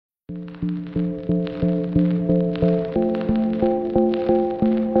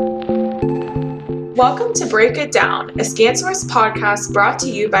Welcome to Break It Down, a ScanSource podcast brought to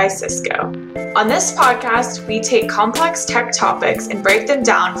you by Cisco. On this podcast, we take complex tech topics and break them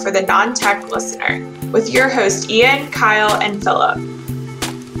down for the non-tech listener, with your hosts Ian, Kyle, and Philip.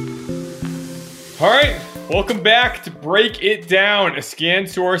 All right, welcome back to Break It Down, a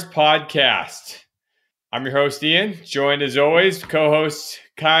ScanSource podcast. I'm your host Ian, joined as always, co-hosts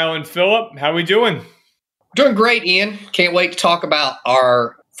Kyle and Philip. How we doing? Doing great, Ian. Can't wait to talk about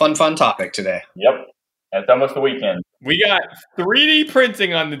our fun topic today. Yep. It's almost the weekend. We got 3D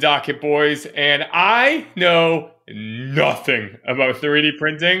printing on the docket, boys, and I know nothing about 3D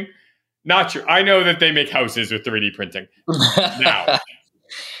printing. Not sure. I know that they make houses with 3D printing now.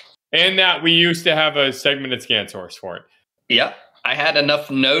 And that we used to have a segment at ScanSource for it. Yep. I had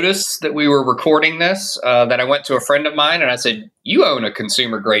enough notice that we were recording this that I went to a friend of mine and I said, "You own a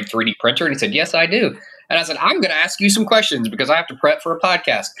consumer-grade 3D printer?" And he said, "Yes, I do." And I said, "I'm going to ask you some questions because I have to prep for a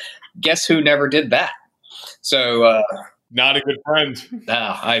podcast." Guess who never did that? So, not a good friend.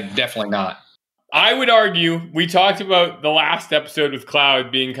 No, I'm definitely not. I would argue we talked about the last episode with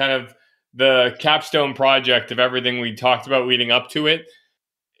Cloud being kind of the capstone project of everything we talked about leading up to it.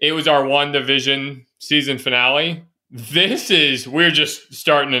 It was our WandaVision season finale. We're just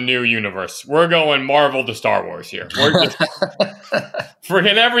starting a new universe. We're going Marvel to Star Wars here. We're just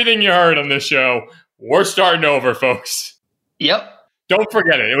forget everything you heard on this show. We're starting over, folks. Yep. Don't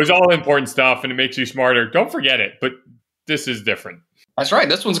forget it. It was all important stuff and it makes you smarter. Don't forget it, but this is different. That's right.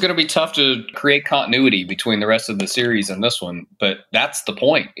 This one's going to be tough to create continuity between the rest of the series and this one. But that's the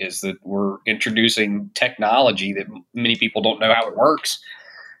point, is that we're introducing technology that many people don't know how it works.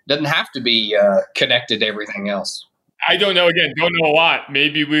 Doesn't have to be connected to everything else. I don't know. Again, don't know a lot.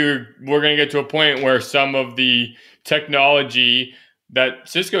 Maybe we're going to get to a point where some of the technology that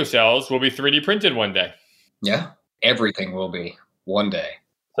Cisco sells will be 3D printed one day. Yeah, everything will be one day.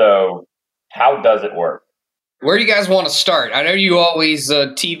 So how does it work? Where do you guys want to start? I know you always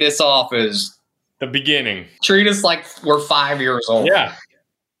tee this off as the beginning. Treat us like we're 5 years old. Yeah.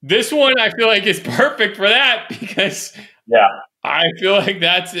 This one I feel like is perfect for that because I feel like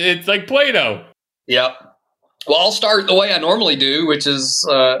it's like Play-Doh. Yep. Well, I'll start the way I normally do, which is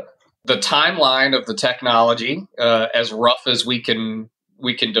the timeline of the technology, as rough as we can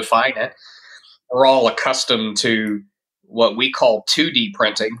define it. We're all accustomed to what we call 2D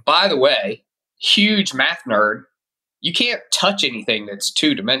printing. By the way, huge math nerd, you can't touch anything that's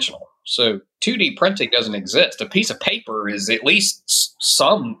two-dimensional. So 2D printing doesn't exist. A piece of paper is at least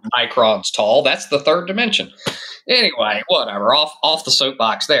some microns tall. That's the third dimension. Anyway, whatever, off the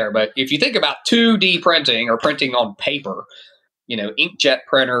soapbox there. But if you think about 2D printing or printing on paper, inkjet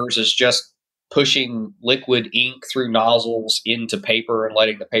printers is just pushing liquid ink through nozzles into paper and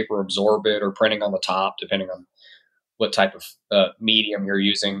letting the paper absorb it, or printing on the top, depending on what type of medium you're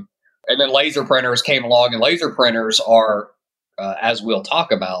using. And then laser printers came along, and laser printers are, as we'll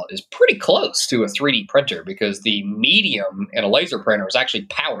talk about, is pretty close to a 3D printer because the medium in a laser printer is actually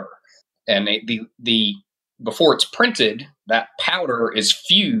powder. And before it's printed, that powder is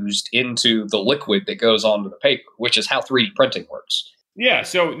fused into the liquid that goes onto the paper, which is how 3D printing works. Yeah,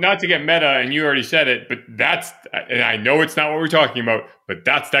 so not to get meta, and you already said it, but and I know it's not what we're talking about, but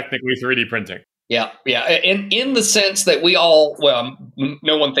that's technically 3D printing. Yeah. And in the sense that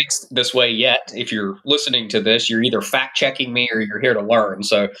no one thinks this way yet. If you're listening to this, you're either fact-checking me or you're here to learn.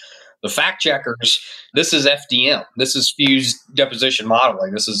 So the fact-checkers, this is FDM. This is fused deposition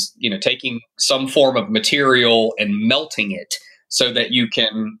modeling. This is, taking some form of material and melting it so that you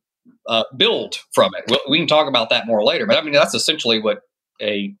can build from it. We can talk about that more later. But, that's essentially what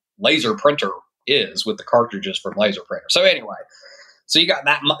a laser printer is with the cartridges from laser printer. So anyway, so you got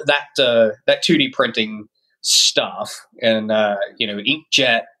that 2D printing stuff, and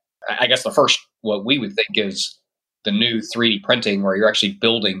inkjet. I guess the first what we would think is the new 3D printing, where you're actually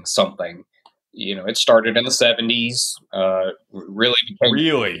building something. It started in the 70s.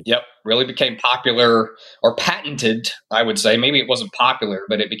 Really became popular or patented. I would say maybe it wasn't popular,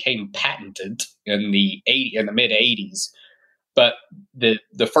 but it became patented in the mid 80s. But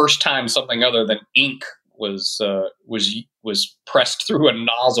the first time something other than ink was pressed through a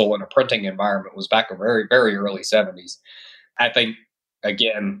nozzle in a printing environment was back in very, very early 70s. I think,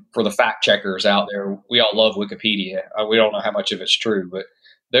 again, for the fact checkers out there, we all love Wikipedia. We don't know how much of it's true, but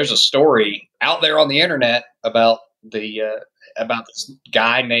there's a story out there on the internet about this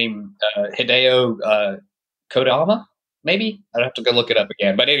guy named Hideo Kodama. Maybe I'd have to go look it up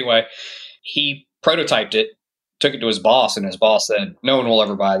again. But anyway, he prototyped it, took it to his boss, and his boss said, "No one will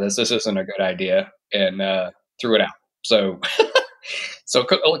ever buy this. This isn't a good idea," and threw it out. So So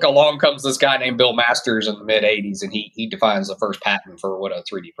look, along comes this guy named Bill Masters in the mid 80s, and he defines the first patent for what a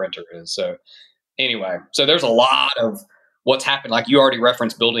 3D printer is. So anyway, so there's a lot of what's happened. Like you already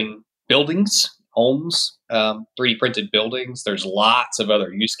referenced buildings, homes, 3D printed buildings. There's lots of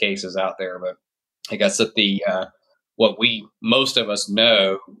other use cases out there, but I guess that what most of us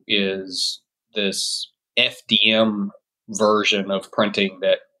know is this FDM version of printing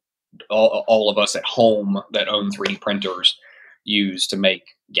that all of us at home that own 3D printers use to make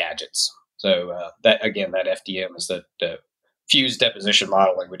gadgets. So that FDM is the fused deposition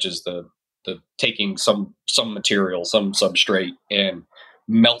modeling, which is the taking some material, some substrate, and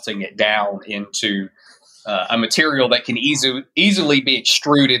melting it down into a material that can easily be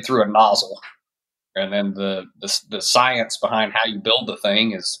extruded through a nozzle. And then the science behind how you build the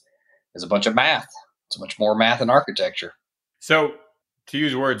thing is a bunch of math. It's much more math and architecture. So to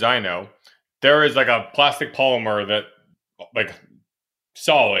use words I know, there is like a plastic polymer that like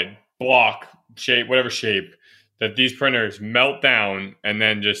solid block shape, whatever shape, that these printers melt down and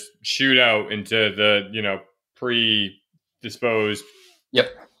then just shoot out into the, predisposed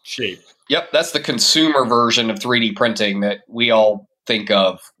shape. Yep, that's the consumer version of 3D printing that we all think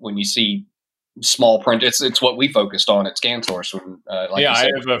of when you see small print. It's what we focused on at ScanSource. I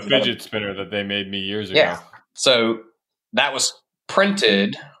have a fidget spinner that they made me years ago. Yeah, so that was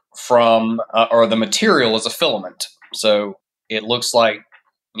printed from, or the material is a filament. So it looks like,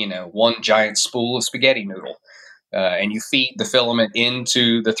 one giant spool of spaghetti noodle. And you feed the filament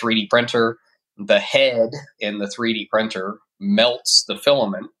into the 3D printer. The head in the 3D printer melts the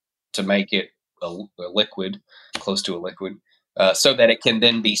filament to make it a liquid, close to a liquid, so that it can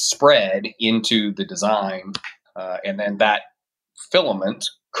then be spread into the design. And then that filament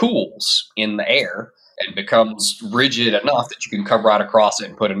cools in the air and becomes rigid enough that you can come right across it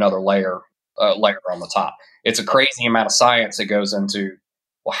and put another layer on the top. It's a crazy amount of science that goes into,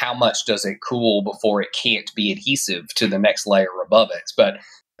 well, how much does it cool before it can't be adhesive to the next layer above it? But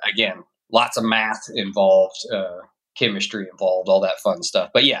again, lots of math involved, chemistry involved, all that fun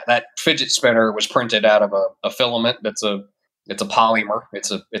stuff. But yeah, that fidget spinner was printed out of a filament. It's a polymer.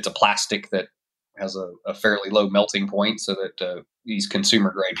 It's a plastic that has a fairly low melting point, so that these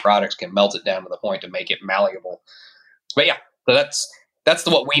consumer grade products can melt it down to the point to make it malleable. But yeah, so that's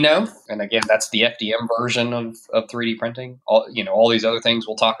what we know. And again, that's the FDM version of 3D printing. All these other things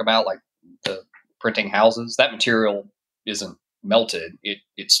we'll talk about, like the printing houses, that material isn't melted. It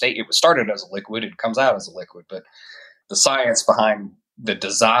was started as a liquid. It comes out as a liquid, but the science behind the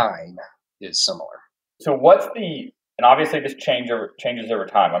design is similar. So and obviously this changes over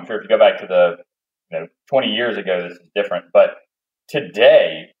time. I'm sure if you go back to 20 years ago, this is different. But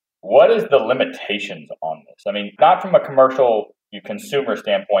today, what is the limitations on this? I mean, not from a commercial consumer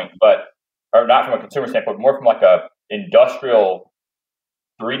standpoint, or not from a consumer standpoint, more from like a industrial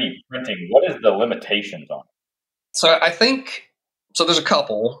 3D printing. What is the limitations on it? So I think, there's a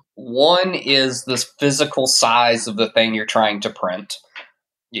couple. One is the physical size of the thing you're trying to print.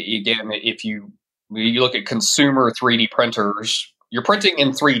 Again, if you look at consumer 3D printers, you're printing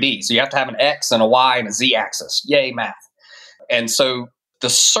in 3D. So you have to have an X and a Y and a Z axis. Yay, math. And so the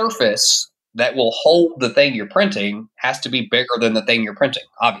surface that will hold the thing you're printing has to be bigger than the thing you're printing,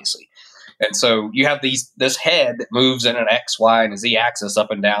 obviously. And so you have this head that moves in an X, Y, and a Z axis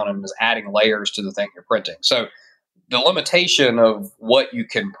up and down and is adding layers to the thing you're printing. So the limitation of what you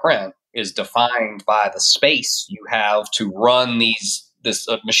can print is defined by the space you have to run this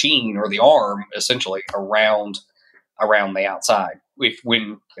machine or the arm essentially around the outside.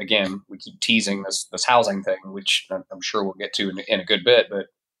 When again we keep teasing this housing thing, which I'm sure we'll get to in a good bit, but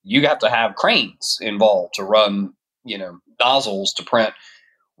you have to have cranes involved to run nozzles to print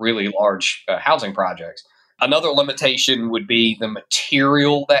really large housing projects. Another limitation would be the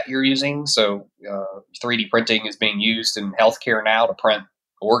material that you're using. So 3D printing is being used in healthcare now to print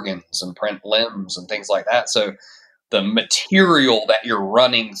organs and print limbs and things like that. So the material that you're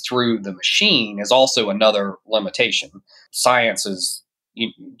running through the machine is also another limitation. Science is,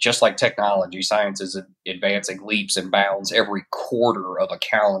 just like technology, science is advancing leaps and bounds every quarter of a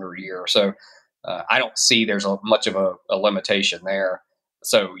calendar year. So I don't see there's much of a limitation there.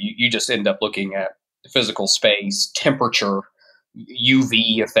 So you just end up looking at physical space, temperature,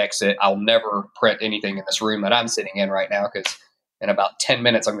 UV affects it. I'll never print anything in this room that I'm sitting in right now because in about 10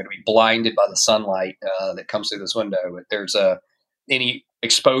 minutes I'm going to be blinded by the sunlight that comes through this window. But there's any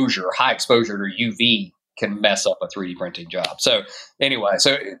exposure, high exposure to UV can mess up a 3D printing job. So anyway,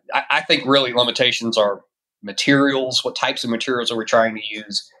 I think really limitations are materials, what types of materials are we trying to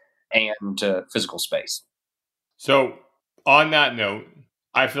use, and physical space. So on that note,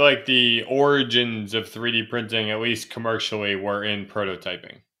 I feel like the origins of 3D printing, at least commercially, were in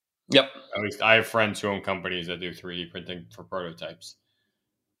prototyping. Yep. At least I have friends who own companies that do 3D printing for prototypes.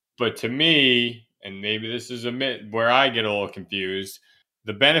 But to me, and maybe this is a myth where I get a little confused,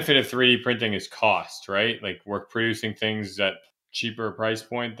 the benefit of 3D printing is cost, right? Like we're producing things at cheaper price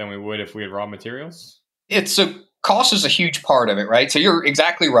point than we would if we had raw materials. Cost is a huge part of it, right? So you're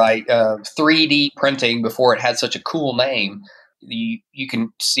exactly right. 3D printing, before it had such a cool name, you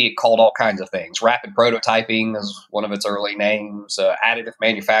can see it called all kinds of things. Rapid prototyping is one of its early names. Additive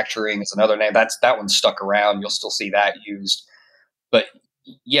manufacturing is another name. That one's stuck around. You'll still see that used. But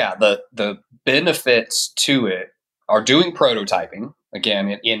yeah, the benefits to it are doing prototyping.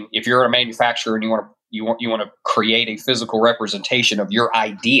 Again, if you're a manufacturer and you want to create a physical representation of your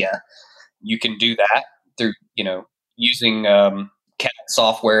idea, you can do that through using CAD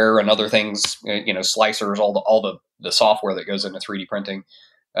software and other things, slicers, all the software that goes into 3D printing.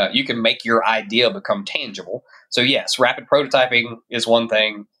 You can make your idea become tangible. So yes, rapid prototyping is one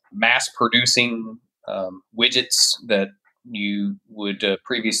thing. Mass producing widgets that you would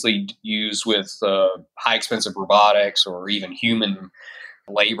previously use with high expensive robotics or even human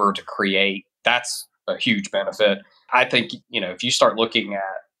labor to create, that's a huge benefit. I think, if you start looking at,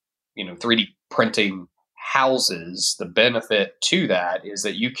 3D printing houses, the benefit to that is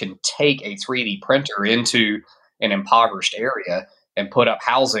that you can take a 3D printer into an impoverished area and put up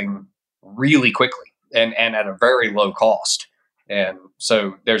housing really quickly and at a very low cost. And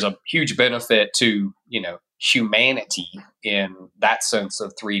so there's a huge benefit to, humanity in that sense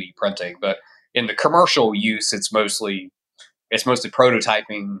of 3D printing. But in the commercial use, it's mostly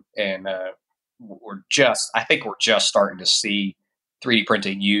prototyping, and I think we're just starting to see 3D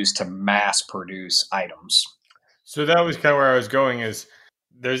printing used to mass produce items. So that was kind of where I was going, is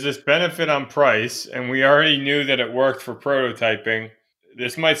there's this benefit on price, and we already knew that it worked for prototyping.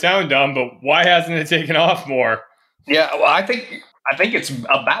 This might sound dumb, but why hasn't it taken off more? Yeah, well, I think it's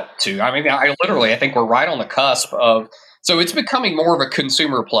about to. I mean, I think we're right on the cusp of. So it's becoming more of a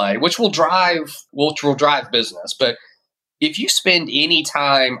consumer play, which will drive business. But if you spend any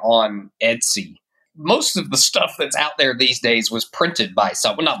time on Etsy, most of the stuff that's out there these days was printed by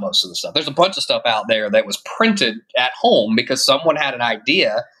someone. Not most of the stuff. There's a bunch of stuff out there that was printed at home because someone had an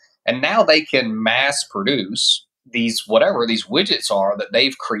idea, and now they can mass produce these widgets are that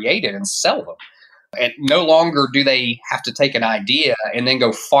they've created and sell them. And no longer do they have to take an idea and then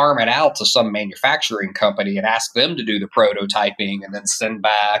go farm it out to some manufacturing company and ask them to do the prototyping and then send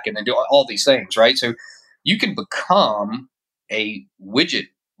back and then do all these things, right? So you can become a widget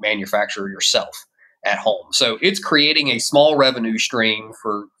manufacturer yourself at home. So it's creating a small revenue stream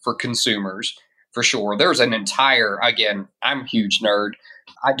for consumers, for sure. There's an entire, again, I'm a huge nerd.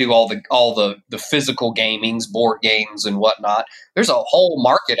 I do all the physical gamings, board games and whatnot. There's a whole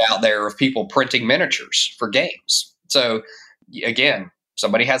market out there of people printing miniatures for games. So again,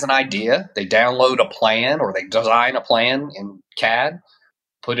 somebody has an idea, they download a plan or they design a plan in CAD,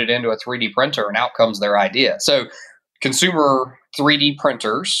 put it into a 3D printer, and out comes their idea. So consumer 3D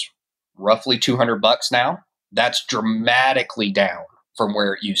printers, roughly $200 now. That's dramatically down from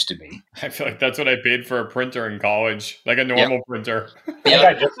where it used to be. I feel like that's what I paid for a printer in college, like a normal printer. Yeah,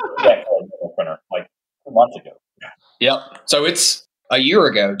 I just got a normal printer like 2 months ago. Yep. So it's a year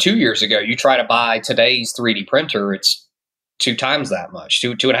ago, 2 years ago. You try to buy today's 3D printer, it's 2 times that much,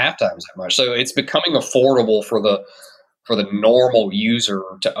 two and a half times that much. So it's becoming affordable for the normal user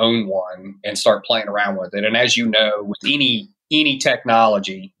to own one and start playing around with it. And as you know, with any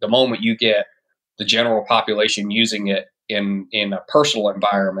technology, the moment you get the general population using it in a personal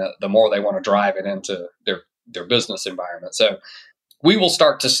environment, the more they want to drive it into their business environment. So we will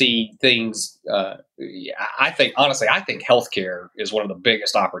start to see things. I think healthcare is one of the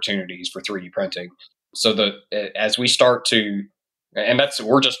biggest opportunities for 3D printing. So as we start to, and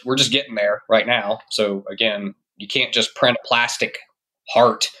we're just getting there right now. So again, you can't just print a plastic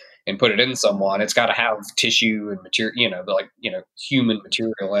heart and put it in someone. It's got to have tissue and material, human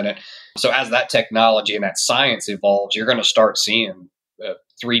material in it. So as that technology and that science evolves, you're going to start seeing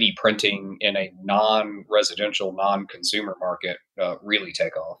 3D printing in a non-residential, non-consumer market really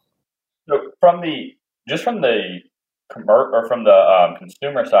take off. So from the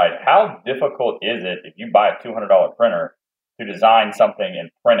consumer side, how difficult is it if you buy a $200 printer to design something and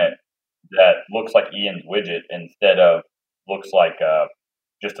print it that looks like Ian's widget instead of looks like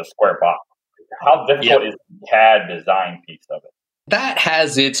just a square box? How difficult is the CAD design piece of it? That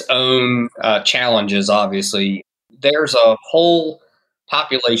has its own challenges, obviously. There's a whole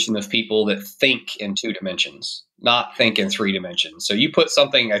population of people that think in 2 dimensions, not think in 3 dimensions. So you put a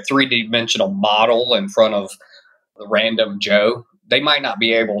 3-dimensional model in front of the random Joe, they might not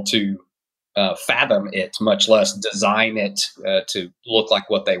be able to fathom it, much less design it to look like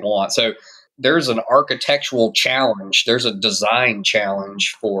what they want. So there's an architectural challenge. There's a design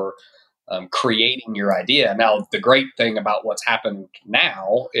challenge for creating your idea. Now, the great thing about what's happened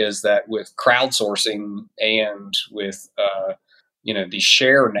now is that with crowdsourcing and with these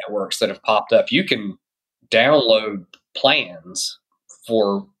share networks that have popped up, you can download plans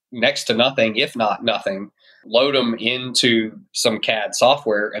for next to nothing, if not nothing, load them into some CAD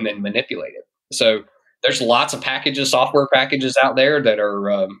software, and then manipulate it. So there's lots of software packages out there that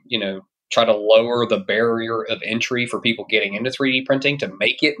are, try to lower the barrier of entry for people getting into 3D printing to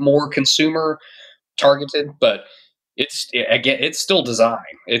make it more consumer targeted. But it's still design.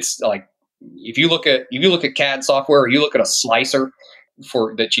 It's like if you look at CAD software, or you look at a slicer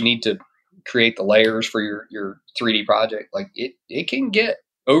for that you need to create the layers for your 3D project, like it can get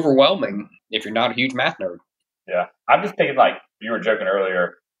overwhelming if you're not a huge math nerd. Yeah, I'm just thinking, like you were joking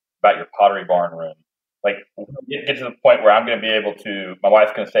earlier about your Pottery Barn room. Like, get to the point where I'm going to be able to, my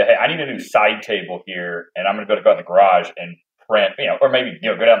wife's going to say, hey, I need a new side table here, and I'm going to go in the garage and print, or maybe,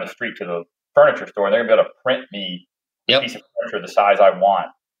 go down the street to the furniture store, and they're going to be able to print me a piece of furniture the size I want.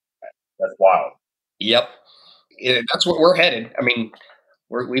 That's wild. Yep. That's what we're headed. I mean,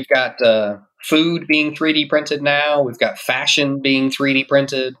 we've got food being 3D printed now. We've got fashion being 3D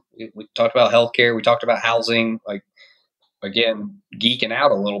printed. We talked about healthcare. We talked about housing. Like, again, geeking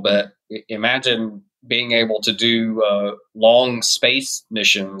out a little bit. Imagine being able to do long space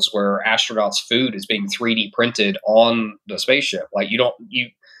missions where astronauts' food is being 3D printed on the spaceship. Like,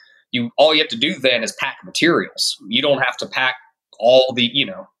 all you have to do then is pack materials. You don't have to pack all the,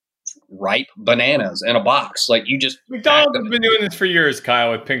 ripe bananas in a box. Like, you just McDonald's has been doing this for years,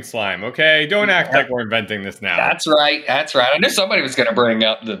 Kyle, with pink slime. Okay, don't act like we're inventing this now. That's right. I knew somebody was going to bring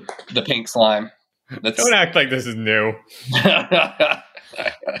up the pink slime. Don't act like this is new.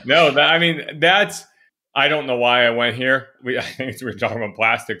 No, I don't know why I went here. I think we're talking about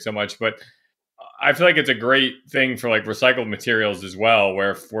plastic so much, but I feel like it's a great thing for like recycled materials as well,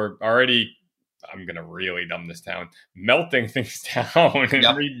 where if we're already, I'm going to really dumb this down, melting things down and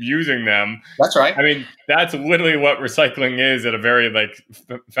reusing them. That's right. I mean, that's literally what recycling is at a very like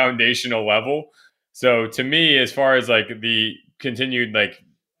foundational level. So to me, as far as like the continued like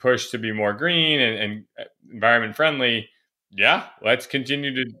push to be more green and environment friendly, let's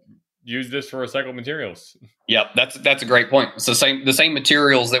continue to use this for recycled materials. Yep, that's a great point. It's the same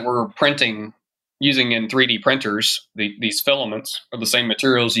materials that we're printing using in 3D printers. These filaments are the same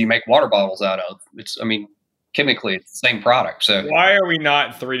materials you make water bottles out of. Chemically, it's the same product. So why are we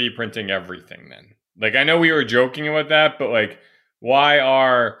not 3D printing everything then? Like, I know we were joking about that, but like, why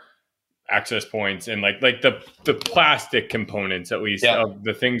are access points and like the plastic components, at least of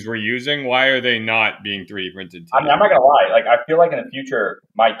the things we're using, why are they not being 3D printed today? I mean, I'm not gonna lie. Like, I feel like in the future,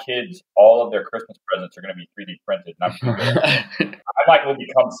 my kids, all of their Christmas presents are gonna be 3D printed, and I might will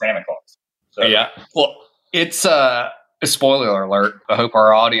become Santa Claus. So. Yeah. Well, it's a spoiler alert. I hope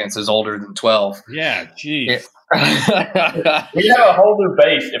our audience is older than 12. Yeah. Geez. We have a whole new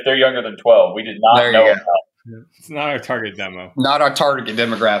base if they're younger than 12. We did not know about. It's not our target demo. Not our target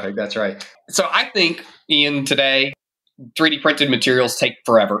demographic. That's right. So I think, Ian, today, 3D printed materials take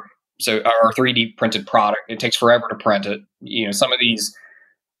forever. So our 3D printed product, it takes forever to print it. Some of these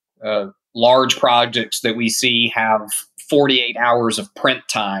large projects that we see have 48 hours of print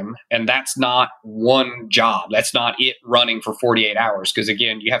time, and that's not one job. That's not it running for 48 hours. Because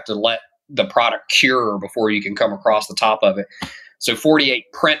again, you have to let the product cure before you can come across the top of it. So 48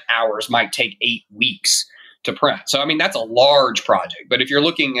 print hours might take 8 weeks to print. So, I mean, that's a large project. But if you're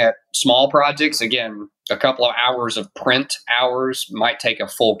looking at small projects, again, a couple of hours of print hours might take a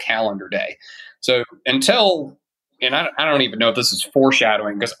full calendar day. So until, and I don't even know if this is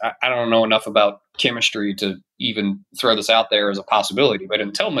foreshadowing because I don't know enough about chemistry to even throw this out there as a possibility, but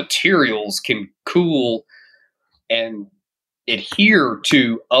until materials can cool and adhere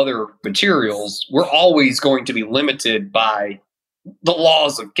to other materials, we're always going to be limited by the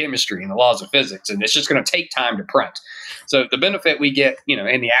laws of chemistry and the laws of physics, and it's just going to take time to print. So the benefit we get,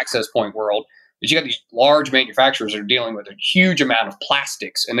 in the access point world is you got these large manufacturers that are dealing with a huge amount of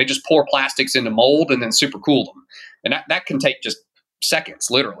plastics, and they just pour plastics into mold and then super cool them. And that can take just seconds,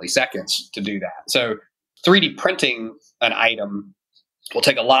 literally seconds to do that. So 3D printing an item will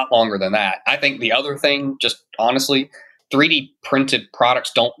take a lot longer than that. I think the other thing, just honestly, 3D printed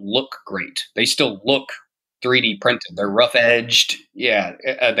products don't look great. They still look 3D printed. They're rough edged. Yeah,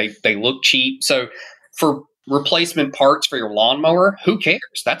 they look cheap. So for replacement parts for your lawnmower, who cares?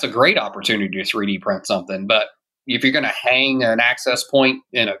 That's a great opportunity to 3D print something. But if you're going to hang an access point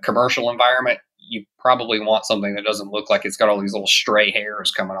in a commercial environment, you probably want something that doesn't look like it's got all these little stray hairs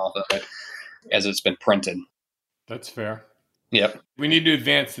coming off of it as it's been printed. That's fair. Yep. We need to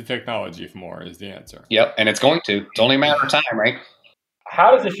advance the technology more is the answer. Yep. And it's going to. It's only a matter of time, right?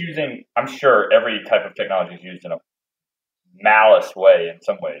 How is this using, I'm sure every type of technology is used in a malice way in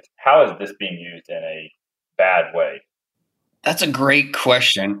some ways. How is this being used in a bad way? That's a great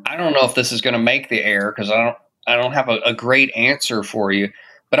question. I don't know if this is going to make the air because I don't have a great answer for you.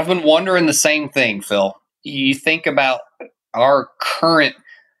 But I've been wondering the same thing, Phil. You think about our current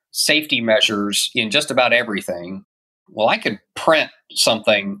safety measures in just about everything. Well, I could print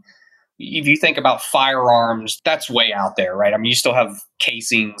something. If you think about firearms, that's way out there, right? I mean, you still have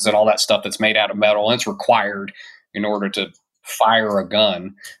casings and all that stuff that's made out of metal, and it's required in order to fire a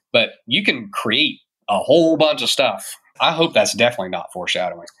gun. But you can create a whole bunch of stuff. I hope that's definitely not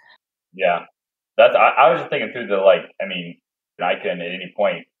foreshadowing. Yeah. I was just thinking through I can at any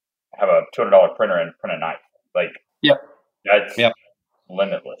point have a $200 printer and print a knife. That's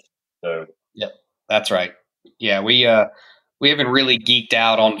limitless. So yep, that's right. Yeah, we haven't really geeked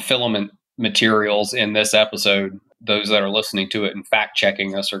out on filament materials in this episode. Those that are listening to it and fact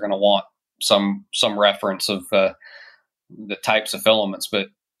checking us are going to want some reference of the types of filaments. But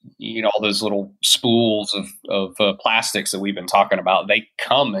all those little spools of plastics that we've been talking about, they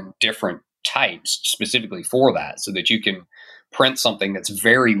come in different types specifically for that, so that you can print something that's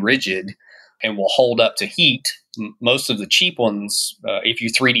very rigid and will hold up to heat. Most of the cheap ones, if you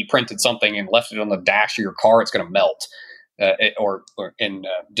 3D printed something and left it on the dash of your car, it's going to melt or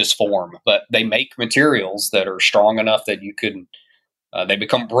disform. But they make materials that are strong enough that you could they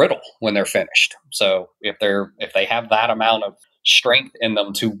become brittle when they're finished. So if they have that amount of strength in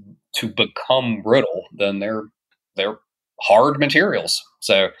them to become brittle, then they're hard materials.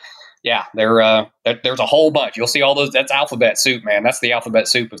 So yeah, there's a whole bunch. You'll see all those. That's alphabet soup, man. That's the alphabet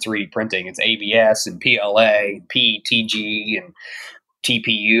soup of 3D printing. It's ABS and PLA, PETG, and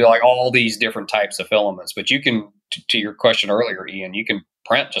TPU, like all these different types of filaments. But you can, to your question earlier, Ian, you can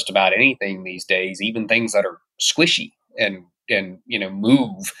print just about anything these days, even things that are squishy and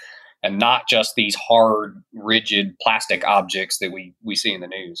move, and not just these hard, rigid plastic objects that we see in the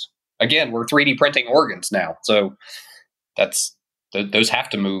news. Again, we're 3D printing organs now, so those have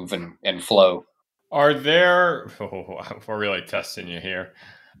to move and flow. Are there, we're really testing you here.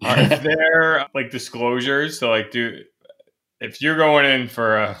 Are there disclosures? So if you're going in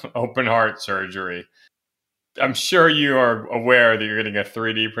for a open heart surgery, I'm sure you are aware that you're getting a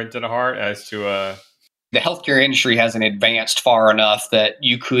 3D printed heart as to the healthcare industry hasn't advanced far enough that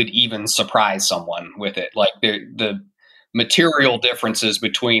you could even surprise someone with it. Like the material differences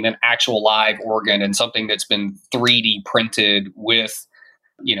between an actual live organ and something that's been 3D printed with,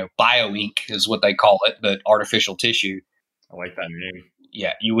 bioink is what they call it, but artificial tissue. I like that name.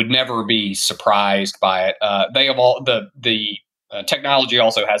 Yeah, you would never be surprised by it. They have all the technology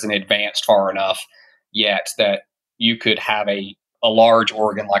also hasn't advanced far enough yet that you could have a large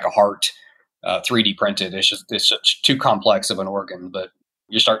organ like a heart 3D printed. It's just too complex of an organ. But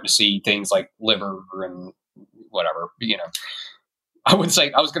you're starting to see things like liver and whatever. I was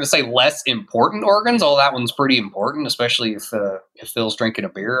going to say less important organs. Although that one's pretty important, especially if Phil's drinking a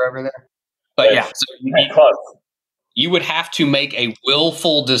beer over there. But yeah, so you would have to make a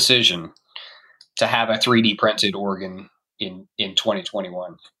willful decision to have a 3D printed organ in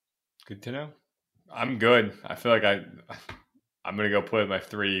 2021. Good to know. I'm good. I feel like I'm going to go play with my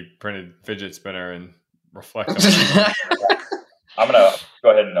 3D printed fidget spinner and reflect on it. I'm going to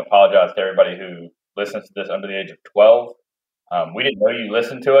go ahead and apologize to everybody who listens to this under the age of 12. We didn't know you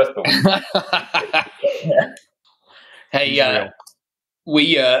listened to us, but hey,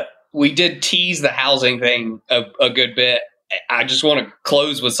 we did tease the housing thing a good bit. I just want to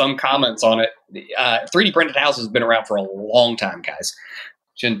close with some comments on it. 3D printed houses have been around for a long time, guys.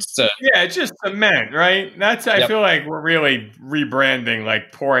 It's just cement, right? I feel like we're really rebranding,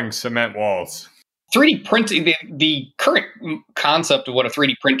 like pouring cement walls. 3D printing, the current concept of what a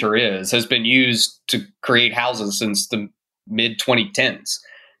 3D printer is, has been used to create houses since the mid 2010s.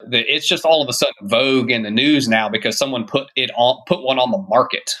 It's just all of a sudden vogue in the news now because someone put one on the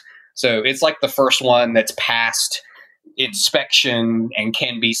market. So it's like the first one that's passed inspection and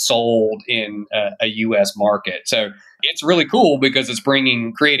can be sold in a U.S. market. So it's really cool because it's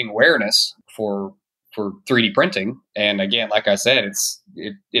creating awareness for 3D printing. And again, like I said,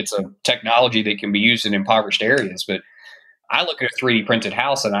 it's a technology that can be used in impoverished areas. But I look at a 3D printed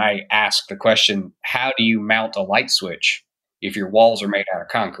house and I ask the question, how do you mount a light switch if your walls are made out of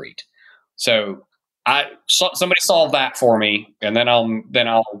concrete? So somebody solve that for me, and then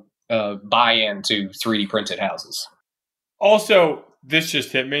I'll buy into 3D printed houses. Also, this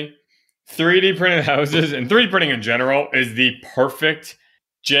just hit me. 3D printed houses and 3D printing in general is the perfect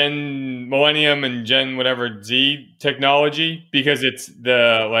Gen Millennium and Gen whatever Z technology, because it's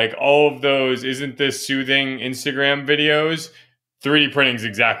the like all of those isn't this soothing Instagram videos. 3D printing is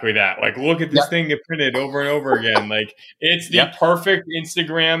exactly that. Like, look at this thing get printed over and over again. Like, it's the perfect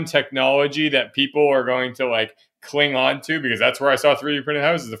Instagram technology that people are going to like cling on to, because that's where I saw 3D printed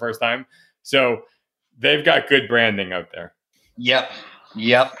houses the first time. So they've got good branding out there. Yep.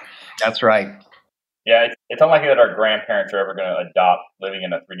 That's right. Yeah, it's unlikely that our grandparents are ever going to adopt living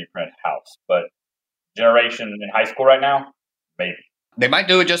in a 3D printed house, but generation in high school right now, maybe. They might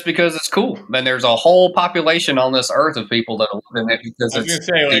do it just because it's cool. Then there's a whole population on this earth of people that live in it because I was going to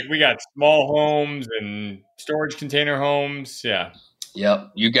say, like, we got small homes and storage container homes. Yeah.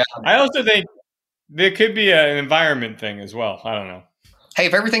 Yep. You got. I also think there could be an environment thing as well. I don't know. Hey,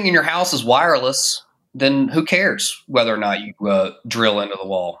 if everything in your house is wireless, then who cares whether or not you drill into the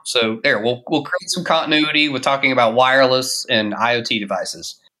wall? So there, we'll create some continuity with talking about wireless and IoT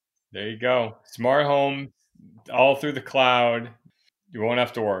devices. There you go. Smart home, all through the cloud. You won't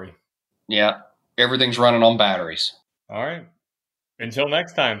have to worry. Yeah, everything's running on batteries. All right. Until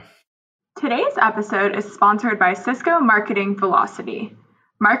next time. Today's episode is sponsored by Cisco Marketing Velocity.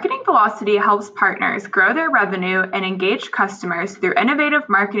 Marketing Velocity helps partners grow their revenue and engage customers through innovative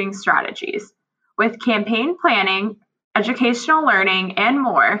marketing strategies. With campaign planning, educational learning, and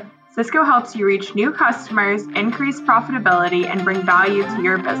more, Cisco helps you reach new customers, increase profitability, and bring value to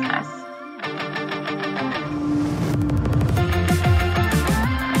your business.